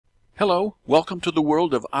Hello, welcome to the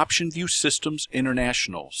world of OptionVue Systems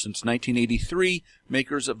International. Since 1983,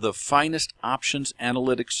 makers of the finest options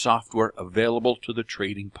analytics software available to the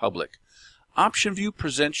trading public. OptionVue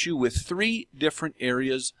presents you with three different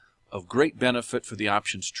areas of great benefit for the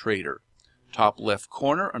options trader. Top left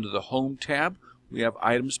corner under the Home tab, we have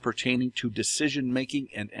items pertaining to decision making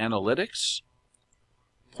and analytics,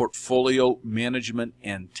 portfolio management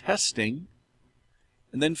and testing,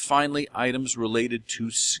 and then finally items related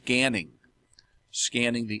to scanning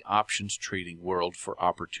the options trading world for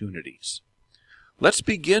opportunities. Let's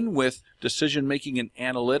begin with decision making and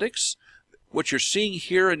analytics. What you're seeing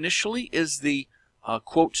here initially is the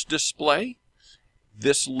quotes display.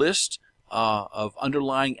 This list of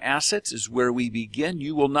underlying assets is where we begin.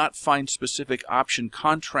 You will not find specific option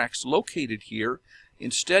contracts located here.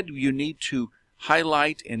 Instead, you need to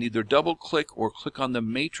highlight and either double click or click on the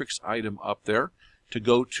matrix item up there to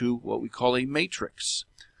go to what we call a matrix.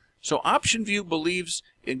 So OptionVue believes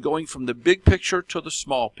in going from the big picture to the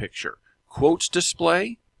small picture. Quotes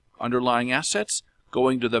display, underlying assets,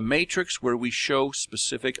 going to the matrix where we show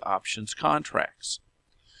specific options contracts.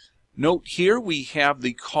 Note here we have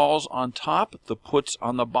the calls on top, the puts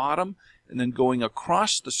on the bottom, and then going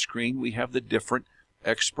across the screen we have the different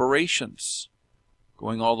expirations,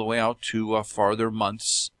 going all the way out to farther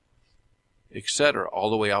months, etc., all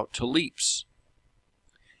the way out to leaps.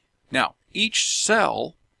 Now, each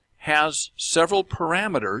cell has several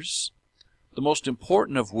parameters, the most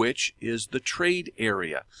important of which is the trade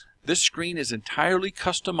area. This screen is entirely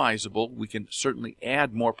customizable. We can certainly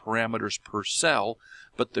add more parameters per cell,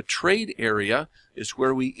 but the trade area is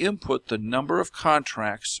where we input the number of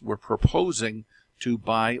contracts we're proposing to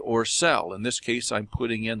buy or sell. In this case, I'm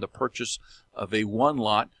putting in the purchase of a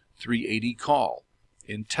one-lot 380 call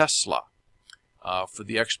in Tesla for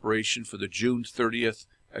the expiration for the June 30th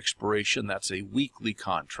expiration. That's a weekly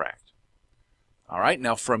contract. All right,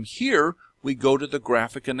 now from here we go to the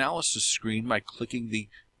graphic analysis screen by clicking the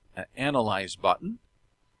Analyze button,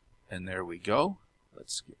 and there we go.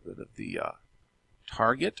 Let's get rid of the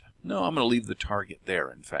target. No, I'm going to leave the target there.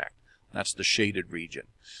 In fact, that's the shaded region.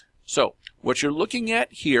 So what you're looking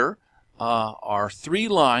at here are three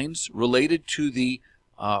lines related to the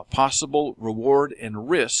possible reward and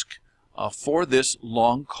risk for this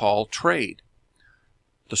long call trade.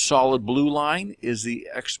 The solid blue line is the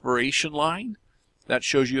expiration line. That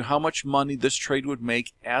shows you how much money this trade would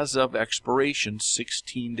make as of expiration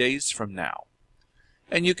 16 days from now.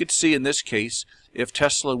 And you could see in this case, if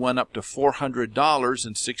Tesla went up to $400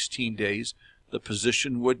 in 16 days, the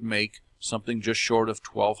position would make something just short of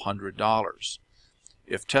 $1,200.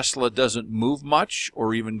 If Tesla doesn't move much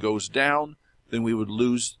or even goes down, then we would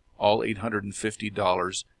lose all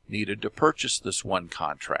 $850 needed to purchase this one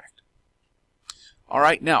contract. All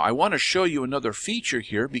right, now I want to show you another feature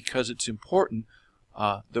here because it's important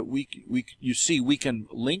that you see we can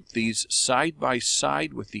link these side by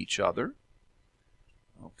side with each other.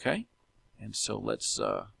 Okay, and so let's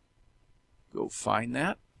go find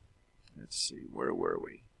that. Let's see, where were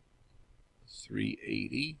we?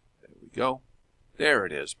 380. There we go. There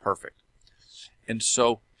it is. Perfect. And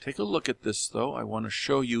so take a look at this, though. I want to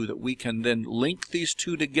show you that we can then link these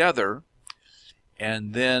two together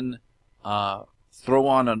and then throw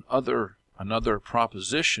on another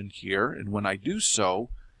proposition here, and when I do so,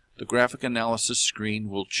 the graphic analysis screen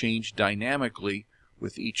will change dynamically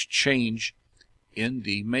with each change in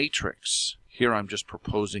the matrix. Here I'm just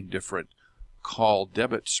proposing different call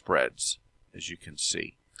debit spreads, as you can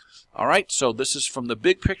see. All right, so this is from the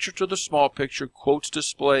big picture to the small picture, quotes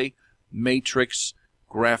display, matrix,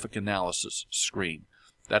 graphic analysis screen.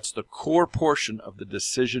 That's the core portion of the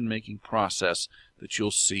decision-making process that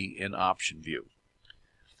you'll see in OptionVue.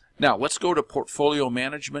 Now, let's go to portfolio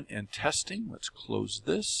management and testing. Let's close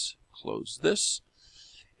this,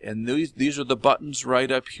 and these are the buttons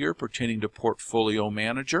right up here pertaining to Portfolio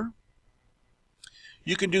Manager.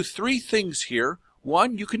 You can do three things here.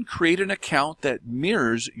 One, you can create an account that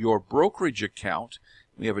mirrors your brokerage account.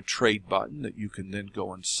 We have a trade button that you can then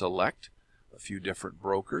go and select a few different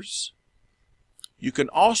brokers. You can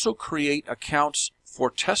also create accounts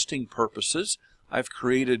for testing purposes. I've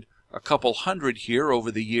created a couple hundred here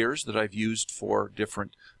over the years that I've used for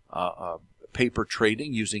different paper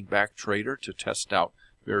trading using BackTrader to test out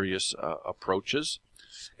various approaches.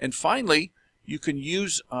 And finally, you can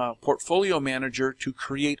use Portfolio Manager to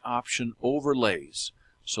create option overlays.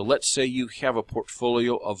 So let's say you have a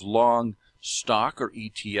portfolio of long stock or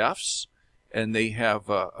ETFs, and they have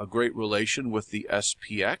a great relation with the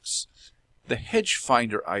SPX. The Hedge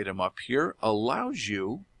Finder item up here allows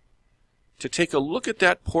you to take a look at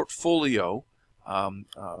that portfolio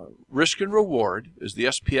Risk and reward, as the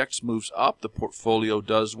SPX moves up, the portfolio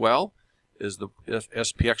does well. As the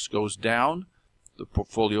SPX goes down, the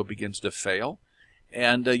portfolio begins to fail.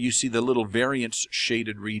 And you see the little variance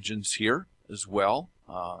shaded regions here as well,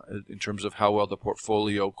 in terms of how well the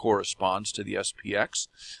portfolio corresponds to the SPX.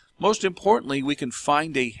 Most importantly, we can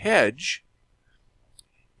find a hedge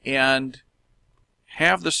and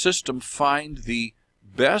have the system find the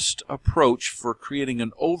best approach for creating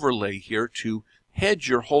an overlay here to hedge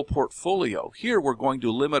your whole portfolio. Here we're going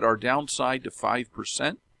to limit our downside to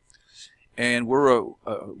 5%, and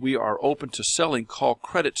we are open to selling call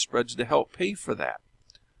credit spreads to help pay for that.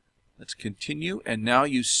 Let's continue, and now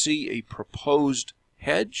you see a proposed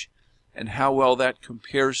hedge and how well that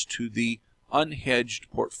compares to the unhedged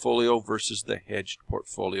portfolio versus the hedged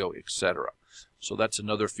portfolio, etc. So that's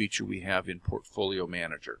another feature we have in Portfolio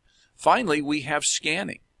Manager. Finally, we have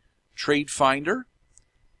scanning. Trade Finder.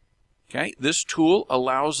 Okay, this tool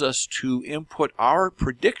allows us to input our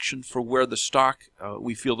prediction for where the stock,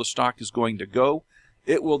 we feel the stock is going to go.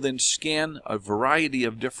 It will then scan a variety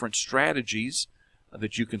of different strategies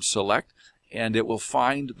that you can select, and it will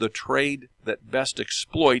find the trade that best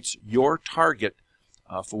exploits your target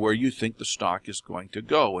for where you think the stock is going to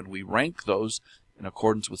go. And we rank those in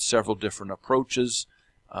accordance with several different approaches.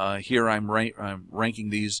 Here I'm ranking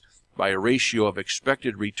these by a ratio of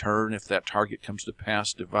expected return if that target comes to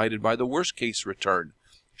pass divided by the worst case return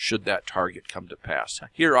should that target come to pass.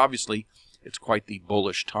 Here obviously it's quite the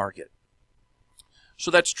bullish target. So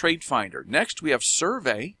that's Trade Finder. Next we have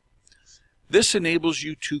Survey. This enables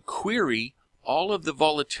you to query all of the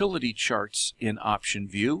volatility charts in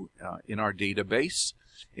OptionVue in our database.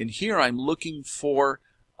 And here I'm looking for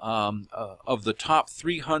of the top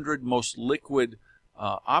 300 most liquid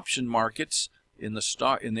option markets in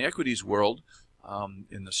the equities world,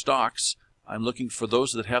 in the stocks. I'm looking for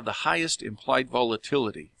those that have the highest implied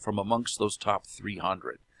volatility from amongst those top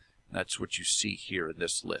 300. That's what you see here in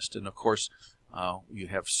this list. And of course, you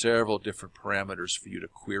have several different parameters for you to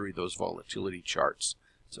query those volatility charts.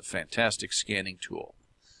 It's a fantastic scanning tool.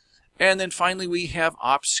 And then finally we have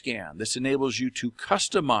OpsScan. This enables you to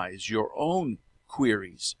customize your own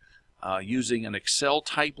queries using an Excel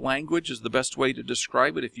type language is the best way to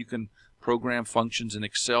describe it. If you can program functions in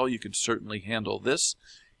Excel, you can certainly handle this.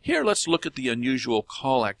 Here let's look at the unusual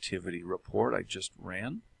call activity report I just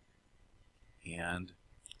ran. And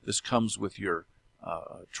this comes with your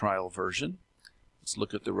trial version. Let's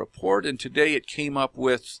look at the report, and today it came up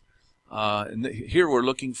with, here we're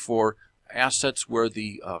looking for assets where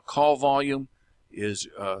the call volume is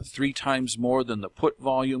 3 times more than the put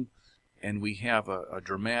volume, and we have a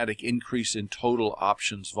dramatic increase in total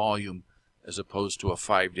options volume as opposed to a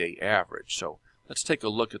 5-day average. So let's take a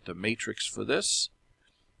look at the matrix for this,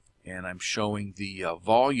 and I'm showing the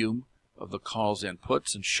volume of the calls and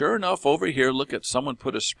puts, and sure enough over here, look at someone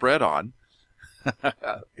put a spread on.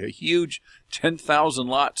 A huge 10,000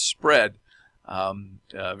 lot spread.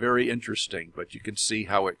 Very interesting, but you can see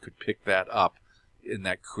how it could pick that up in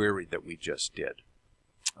that query that we just did.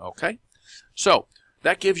 Okay, so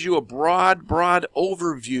that gives you a broad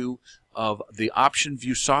overview of the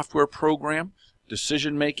OptionVue software program,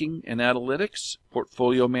 decision-making and analytics,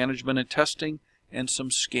 portfolio management and testing, and some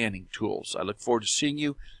scanning tools. I look forward to seeing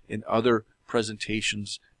you in other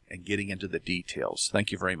presentations and getting into the details.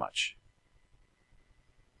 Thank you very much.